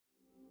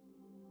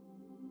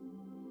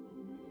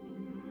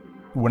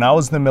When I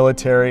was in the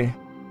military,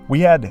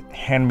 we had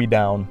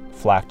hand-me-down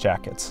flak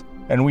jackets,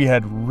 and we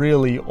had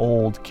really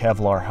old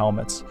Kevlar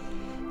helmets.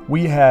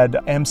 We had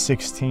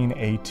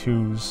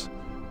M16A2s.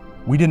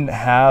 We didn't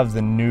have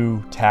the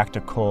new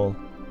tactical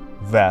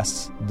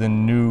vests, the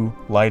new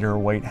lighter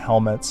weight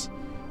helmets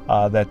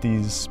that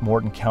these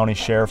Morton County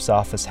Sheriff's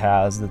Office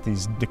has, that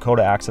these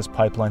Dakota Access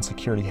Pipeline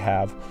Security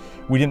have.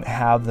 We didn't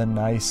have the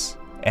nice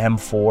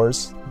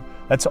M4s.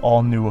 That's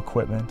all new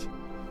equipment.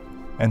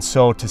 And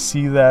so to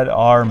see that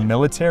our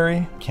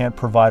military can't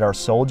provide our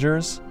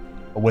soldiers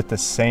with the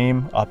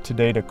same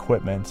up-to-date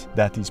equipment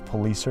that these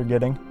police are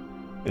getting,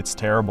 it's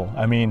terrible.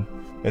 I mean,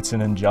 it's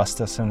an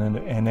injustice and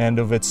an end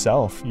of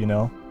itself, you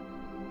know.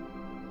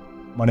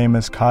 My name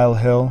is Kyle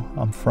Hill.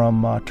 I'm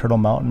from Turtle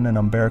Mountain and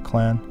I'm Bear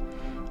Clan.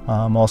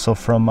 I'm also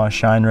from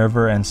Shine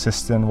River and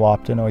Siston,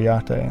 Wapton,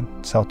 Oyata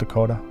in South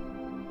Dakota.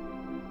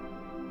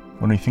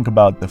 When we think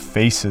about the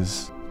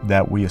faces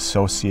that we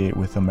associate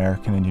with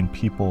American Indian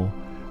people,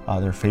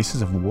 they're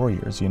faces of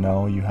warriors, you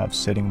know. You have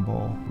Sitting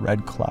Bull,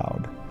 Red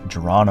Cloud,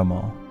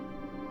 Geronimo.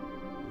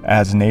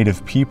 As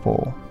Native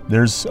people,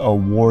 there's a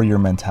warrior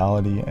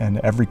mentality, and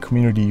every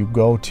community you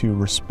go to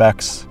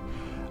respects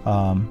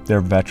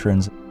their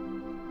veterans.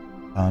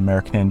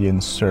 American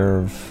Indians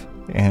serve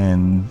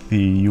in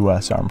the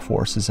U.S. Armed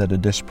Forces at a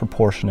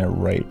disproportionate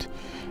rate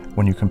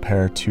when you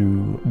compare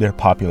to their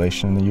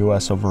population in the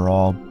U.S.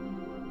 overall.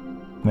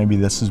 Maybe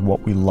this is what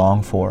we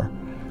long for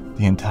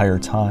the entire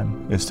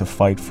time, is to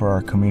fight for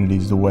our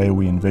communities the way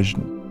we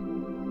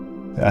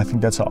envision. I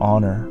think that's an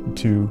honor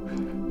to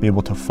be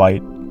able to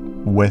fight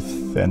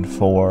with and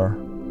for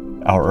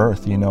our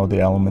earth, you know,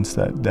 the elements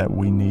that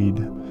we need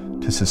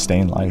to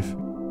sustain life.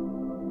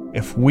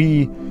 If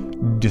we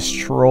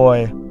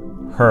destroy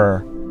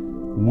her,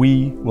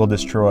 we will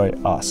destroy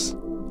us.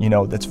 You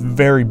know, that's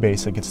very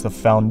basic. It's the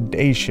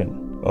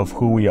foundation of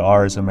who we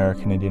are as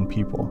American Indian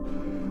people.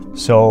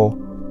 So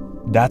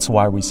that's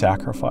why we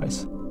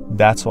sacrifice.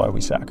 That's why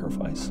we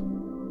sacrifice.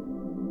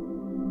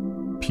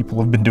 People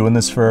have been doing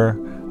this for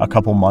a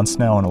couple months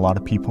now, and a lot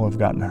of people have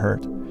gotten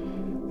hurt.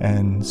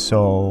 And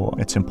so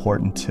it's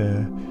important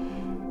to,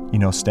 you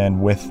know,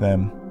 stand with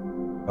them.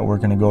 We're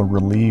going to go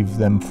relieve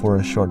them for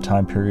a short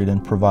time period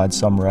and provide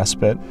some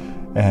respite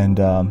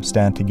and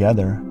stand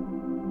together.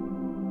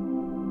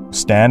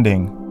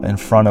 Standing in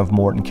front of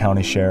Morton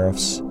County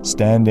Sheriffs,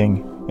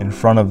 standing in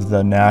front of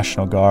the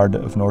National Guard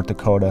of North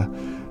Dakota,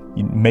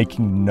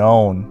 making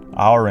known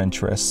our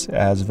interests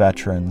as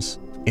veterans.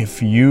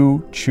 If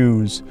you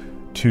choose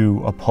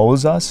to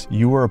oppose us,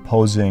 you are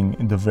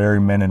opposing the very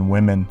men and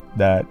women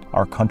that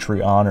our country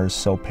honors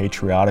so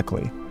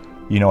patriotically,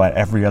 you know, at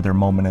every other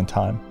moment in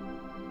time.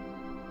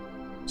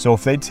 So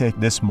if they take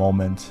this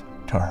moment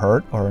to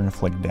hurt or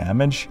inflict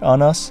damage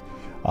on us,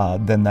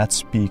 then that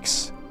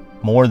speaks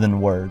more than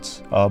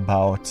words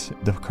about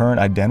the current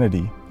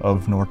identity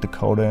of North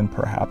Dakota and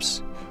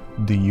perhaps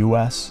the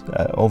U.S.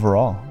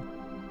 Overall.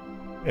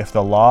 If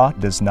the law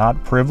does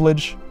not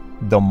privilege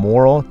the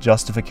moral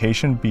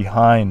justification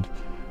behind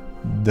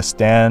the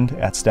stand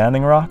at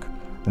Standing Rock,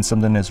 then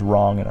something is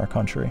wrong in our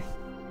country.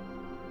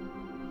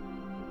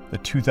 The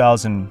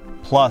 2,000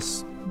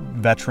 plus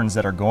veterans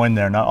that are going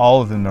there, not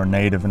all of them are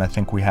Native, and I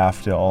think we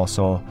have to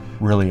also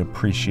really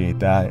appreciate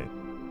that.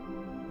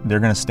 They're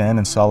going to stand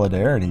in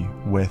solidarity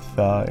with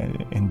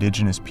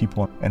Indigenous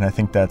people, and I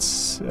think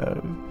that's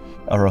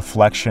a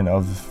reflection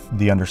of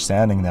the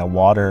understanding that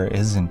water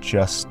isn't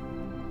just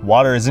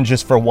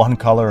for one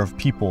color of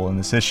people in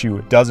this issue.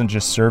 It doesn't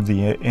just serve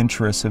the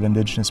interests of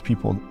Indigenous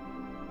people.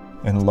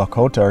 In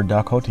Lakota or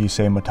Dakota, you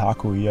say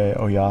Mataku Ye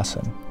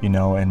Oyasin, you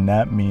know, and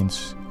that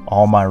means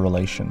all my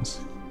relations.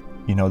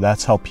 You know,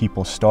 that's how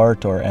people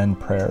start or end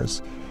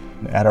prayers.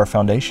 At our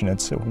foundation,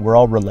 we're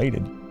all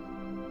related.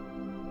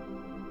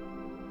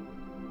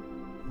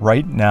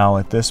 Right now,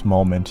 at this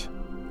moment,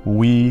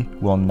 we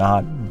will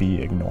not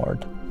be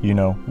ignored. You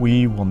know,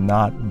 we will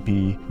not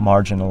be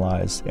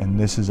marginalized, and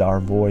this is our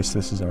voice,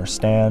 this is our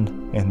stand,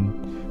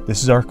 and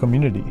this is our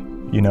community,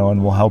 you know,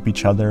 and we'll help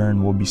each other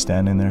and we'll be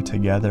standing there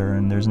together,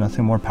 and there's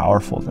nothing more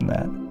powerful than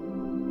that.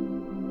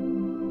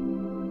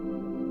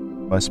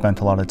 I spent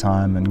a lot of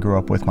time and grew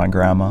up with my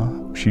grandma.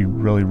 She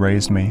really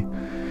raised me.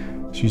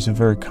 She's a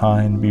very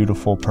kind,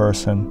 beautiful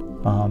person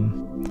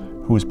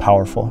who is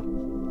powerful.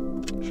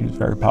 She's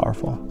very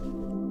powerful.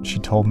 She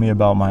told me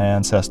about my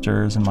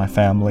ancestors and my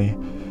family,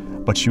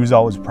 but she was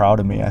always proud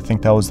of me. I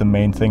think that was the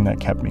main thing that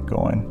kept me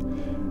going,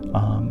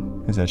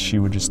 is that she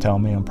would just tell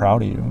me, I'm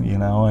proud of you, you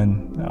know,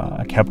 and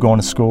I kept going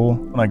to school.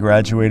 When I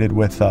graduated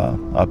with a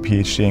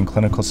PhD in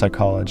clinical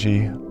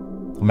psychology,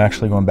 I'm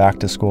actually going back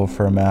to school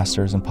for a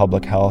master's in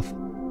public health.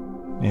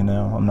 You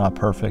know, I'm not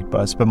perfect,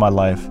 but I spent my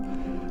life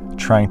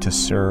trying to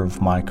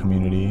serve my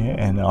community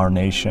and our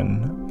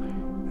nation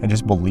and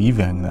just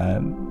believing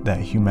that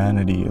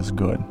humanity is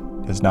good,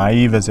 as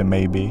naive as it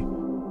may be.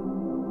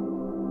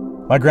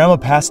 My grandma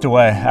passed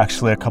away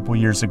actually a couple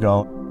years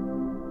ago.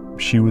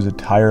 She was a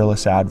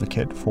tireless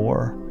advocate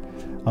for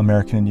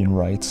American Indian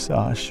rights.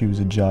 She was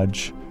a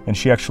judge, and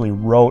she actually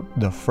wrote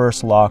the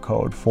first law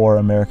code for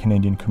American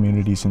Indian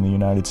communities in the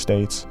United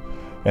States.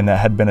 and that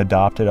had been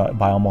adopted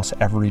by almost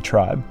every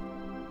tribe.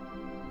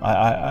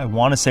 I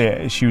want to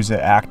say she was an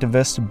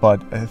activist,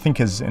 but I think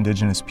as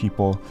Indigenous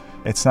people,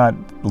 it's not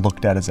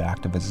looked at as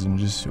activism,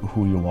 just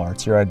who you are.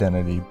 It's your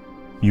identity.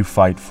 You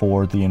fight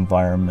for the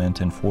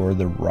environment and for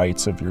the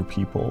rights of your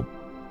people.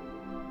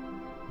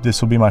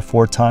 This will be my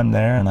 4th time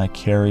there, and I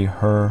carry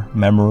her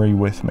memory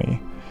with me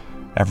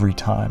every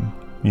time.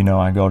 You know,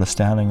 I go to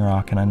Standing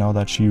Rock, and I know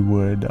that she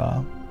would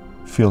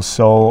feel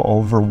so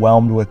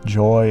overwhelmed with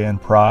joy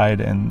and pride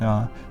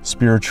and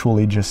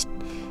spiritually just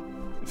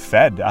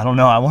fed. I don't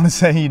know, I want to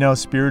say,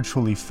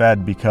 spiritually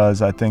fed,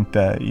 because I think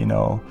that,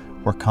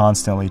 we're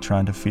constantly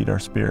trying to feed our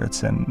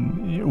spirits.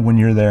 And when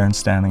you're there in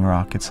Standing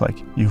Rock, it's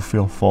like you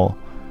feel full,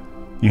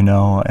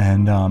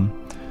 and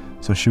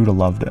so she would have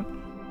loved it.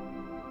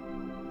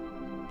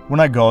 When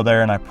I go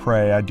there and I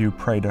pray, I do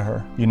pray to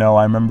her.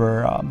 I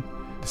remember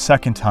the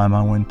second time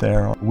I went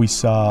there, we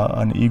saw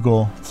an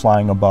eagle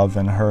flying above,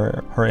 and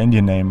her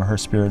Indian name, her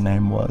spirit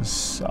name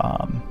was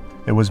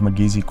it was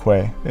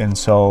Magizikwe, and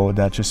so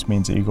that just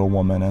means eagle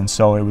woman. And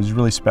so it was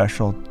really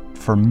special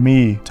for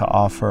me to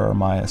offer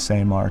my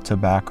Asemar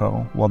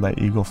tobacco while that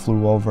eagle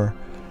flew over,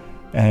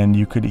 and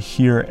you could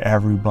hear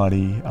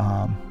everybody,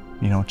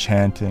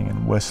 chanting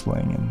and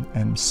whistling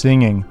and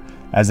singing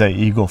as that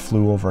eagle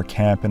flew over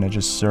camp, and it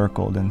just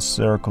circled and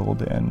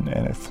circled and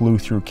it flew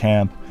through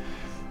camp.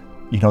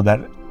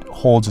 That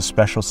holds a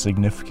special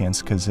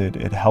significance because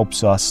it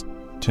helps us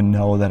to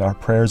know that our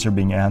prayers are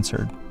being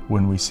answered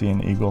when we see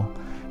an eagle.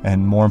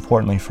 And more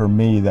importantly for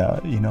me,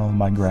 that,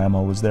 my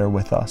grandma was there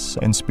with us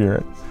in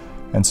spirit.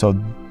 And so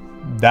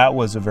that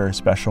was a very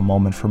special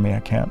moment for me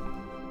at camp.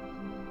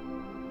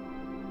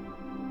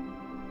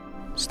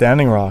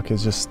 Standing Rock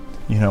is just,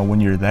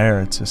 when you're there,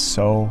 it's just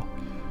so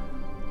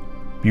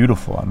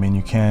beautiful. I mean,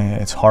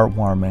 it's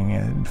heartwarming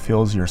and it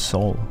fills your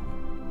soul.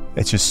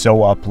 It's just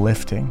so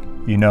uplifting,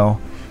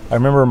 I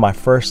remember my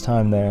first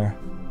time there,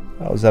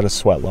 I was at a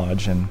sweat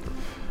lodge, and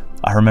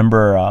I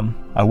remember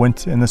I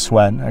went in the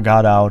sweat, I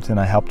got out, and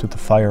I helped with the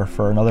fire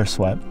for another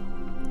sweat.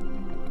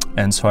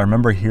 And so I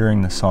remember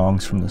hearing the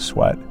songs from the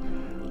sweat,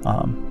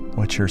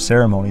 which are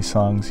ceremony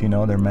songs,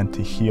 they're meant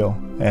to heal.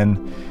 And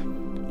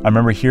I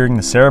remember hearing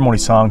the ceremony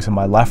songs in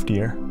my left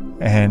ear,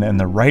 and in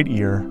the right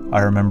ear, I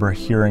remember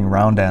hearing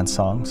round dance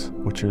songs,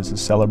 which is a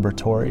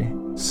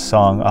celebratory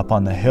song up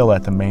on the hill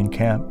at the main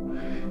camp.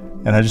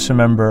 And I just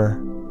remember,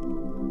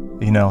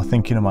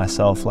 thinking to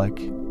myself, like,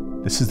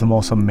 this is the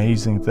most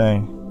amazing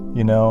thing.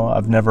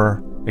 I've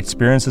never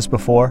experienced this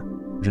before,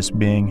 just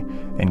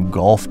being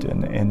engulfed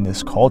in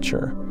this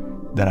culture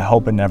that I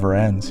hope it never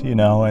ends,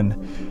 and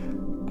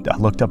I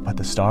looked up at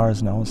the stars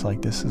and I was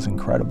like, this is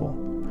incredible.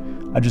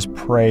 I just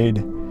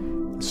prayed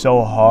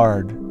so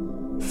hard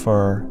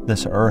for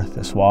this earth,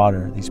 this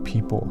water, these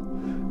people,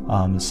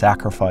 the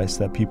sacrifice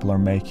that people are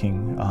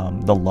making,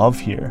 the love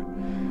here,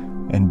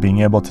 and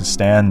being able to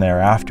stand there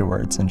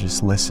afterwards and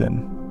just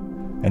listen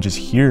and just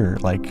hear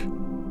like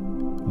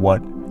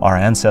what our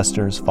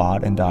ancestors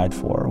fought and died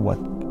for,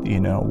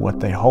 what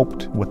they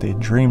hoped, what they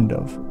dreamed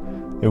of.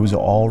 It was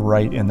all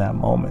right in that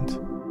moment.